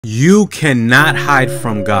You cannot hide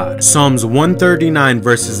from God. Psalms 139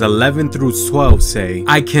 verses 11 through 12 say,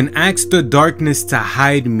 I can ask the darkness to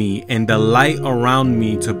hide me and the light around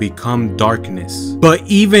me to become darkness. But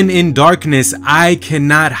even in darkness, I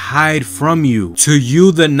cannot hide from you. To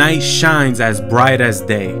you, the night shines as bright as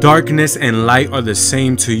day. Darkness and light are the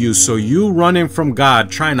same to you. So you running from God,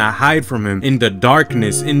 trying to hide from him in the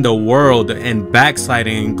darkness, in the world, and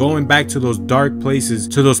backsliding and going back to those dark places,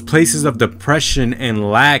 to those places of depression and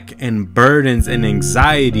lack and burdens and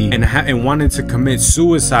anxiety and wanting to commit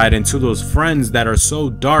suicide, and to those friends that are so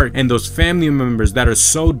dark and those family members that are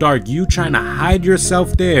so dark, you trying to hide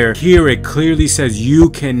yourself there. Here it clearly says you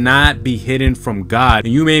cannot be hidden from God.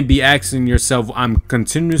 And you may be asking yourself, I'm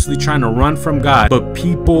continuously trying to run from God, but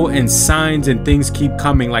people and signs and things keep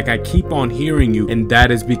coming, like I keep on hearing you, and that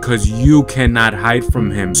is because you cannot hide from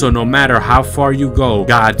him. So no matter how far you go,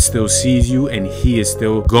 God still sees you and he is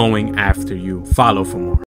still going after you. Follow for more.